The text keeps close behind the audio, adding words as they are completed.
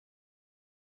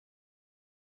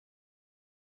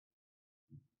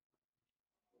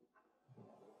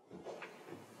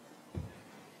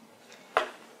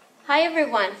Hi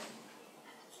everyone.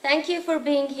 Thank you for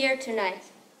being here tonight.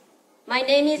 My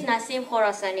name is Nasim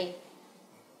Khorassani,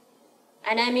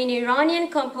 and I'm an Iranian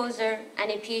composer and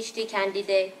a PhD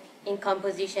candidate in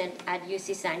composition at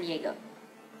UC San Diego.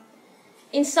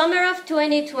 In summer of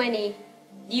 2020,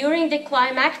 during the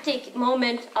climactic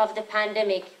moment of the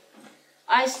pandemic,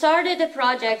 I started a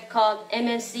project called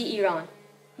MMC Iran,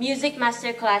 Music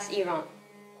Masterclass Iran,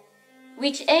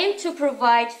 which aimed to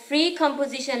provide free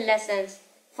composition lessons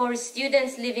for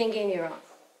students living in Iran.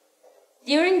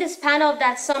 During the span of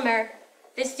that summer,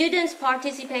 the students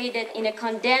participated in a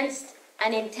condensed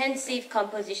and intensive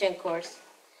composition course,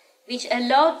 which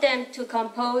allowed them to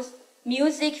compose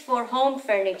music for home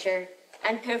furniture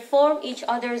and perform each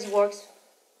other's works.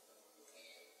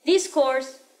 This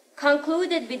course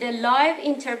concluded with a live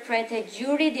interpreted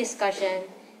jury discussion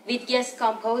with guest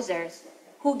composers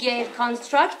who gave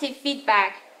constructive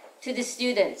feedback to the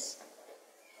students.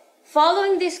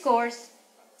 Following this course,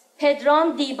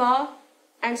 Pedram Diba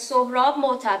and Sohrab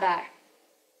Motabar,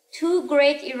 two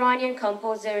great Iranian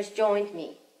composers, joined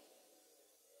me.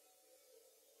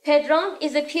 Pedram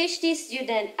is a PhD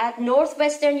student at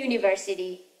Northwestern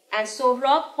University, and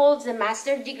Sohrab holds a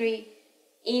master's degree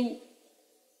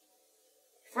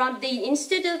from the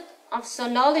Institute of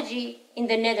Sonology in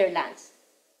the Netherlands.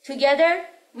 Together,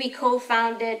 we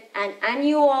co-founded an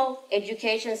annual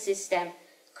education system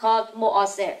called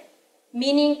MOAASER,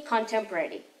 meaning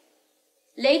contemporary.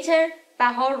 Later,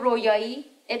 Bahar Royai,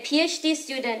 a PhD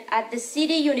student at the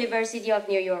City University of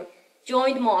New York,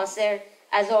 joined MOAASER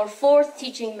as our fourth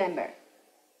teaching member.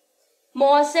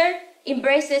 MOAASER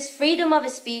embraces freedom of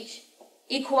speech,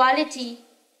 equality,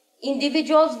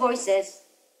 individuals' voices,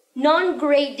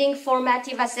 non-grading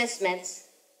formative assessments,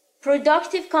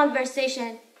 productive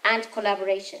conversation, and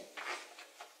collaboration.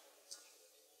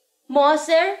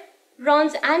 MOAASER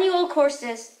runs annual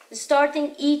courses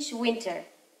starting each winter,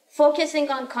 focusing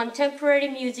on contemporary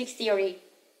music theory,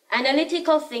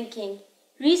 analytical thinking,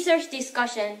 research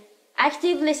discussion,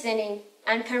 active listening,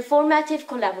 and performative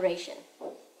collaboration.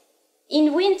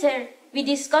 In winter, we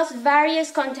discuss various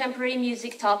contemporary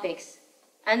music topics,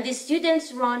 and the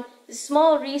students run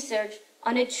small research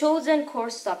on a chosen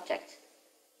course subject.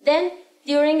 Then,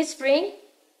 during spring,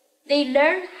 they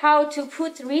learn how to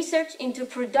put research into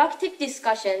productive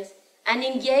discussions and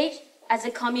engage as a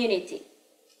community.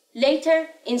 Later,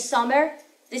 in summer,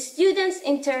 the students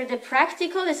enter the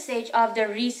practical stage of their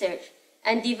research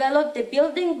and develop the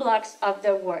building blocks of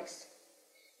their works.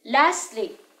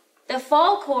 Lastly, the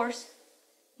fall course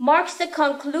marks the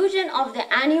conclusion of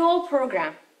the annual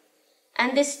program,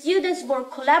 and the students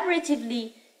work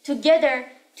collaboratively together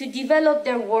to develop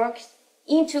their works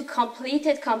into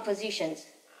completed compositions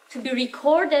to be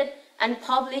recorded and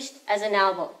published as an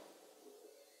album.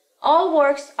 All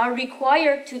works are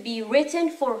required to be written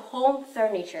for home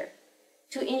furniture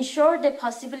to ensure the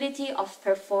possibility of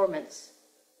performance.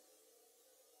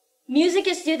 Music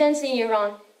students in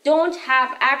Iran don't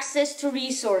have access to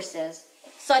resources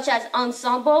such as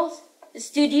ensembles,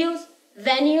 studios,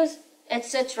 venues,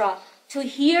 etc. to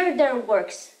hear their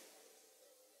works.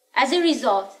 As a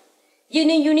result,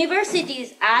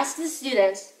 universities ask the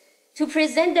students to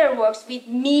present their works with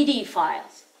MIDI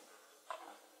files.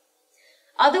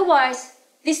 Otherwise,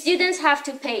 the students have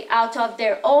to pay out of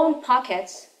their own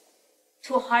pockets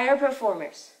to hire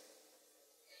performers.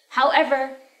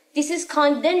 However, this is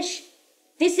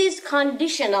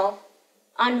conditional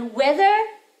on whether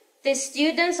the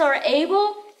students are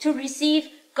able to receive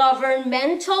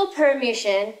governmental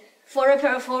permission for a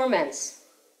performance.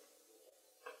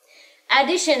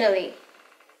 Additionally,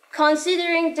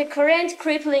 considering the current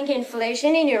crippling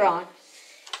inflation in Iran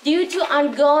due to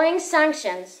ongoing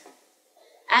sanctions,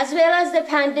 as well as the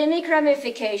pandemic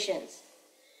ramifications,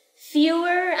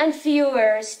 fewer and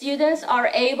fewer students are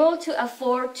able to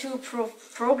afford to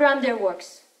program their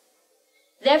works.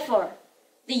 Therefore,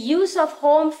 the use of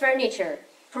home furniture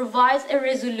provides a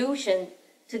resolution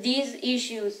to these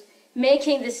issues,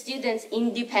 making the students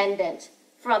independent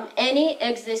from any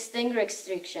existing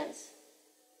restrictions.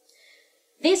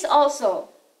 This also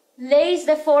lays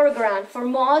the foreground for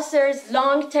MOAASER's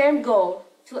long-term goal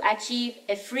to achieve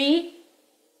a free,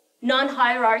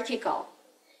 non-hierarchical,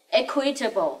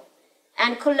 equitable,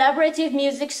 and collaborative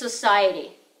music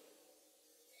society.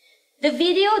 The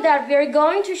video that we're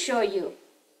going to show you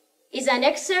is an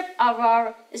excerpt of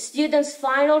our students'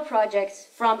 final projects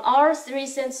from our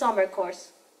recent summer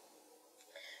course,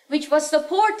 which was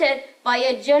supported by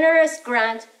a generous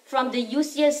grant from the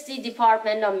UCSD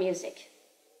Department of Music.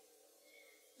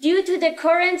 Due to the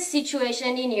current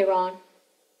situation in Iran,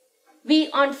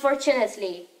 we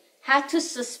unfortunately had to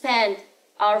suspend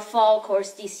our fall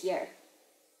course this year.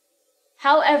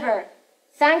 However,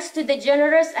 thanks to the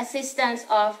generous assistance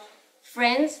of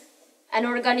friends and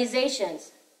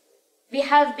organizations, we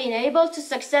have been able to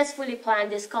successfully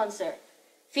plan this concert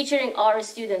featuring our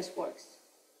students' works.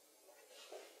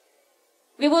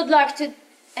 We would like to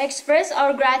express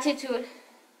our gratitude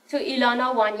to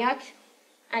Ilana Wanyak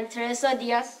and Teresa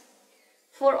Diaz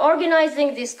for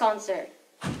organizing this concert,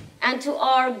 and to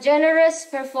our generous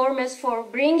performers for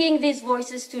bringing these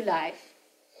voices to life.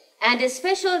 And a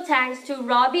special thanks to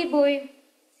Robbie Bui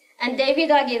and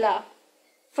David Aguila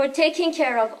for taking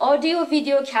care of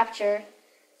audio-video capture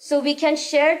so we can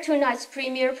share tonight's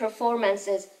premiere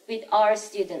performances with our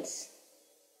students.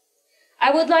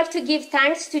 I would like to give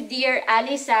thanks to dear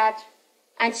Ali Sad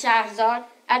and Shahzad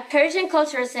at Persian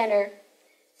Cultural Center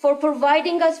for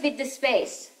providing us with the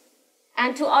space,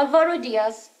 and to Alvaro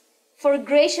Diaz for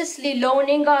graciously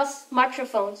loaning us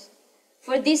microphones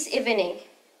for this evening.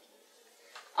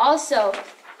 Also,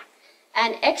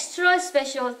 an extra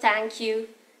special thank you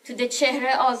to the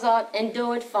Chehre Azad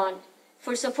Endowed Fund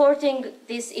for supporting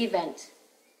this event,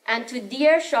 and to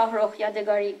dear Shahrukh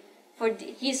Yadegari for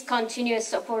his continuous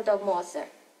support of MOAASER.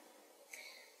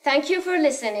 Thank you for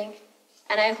listening,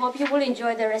 and I hope you will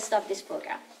enjoy the rest of this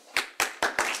program.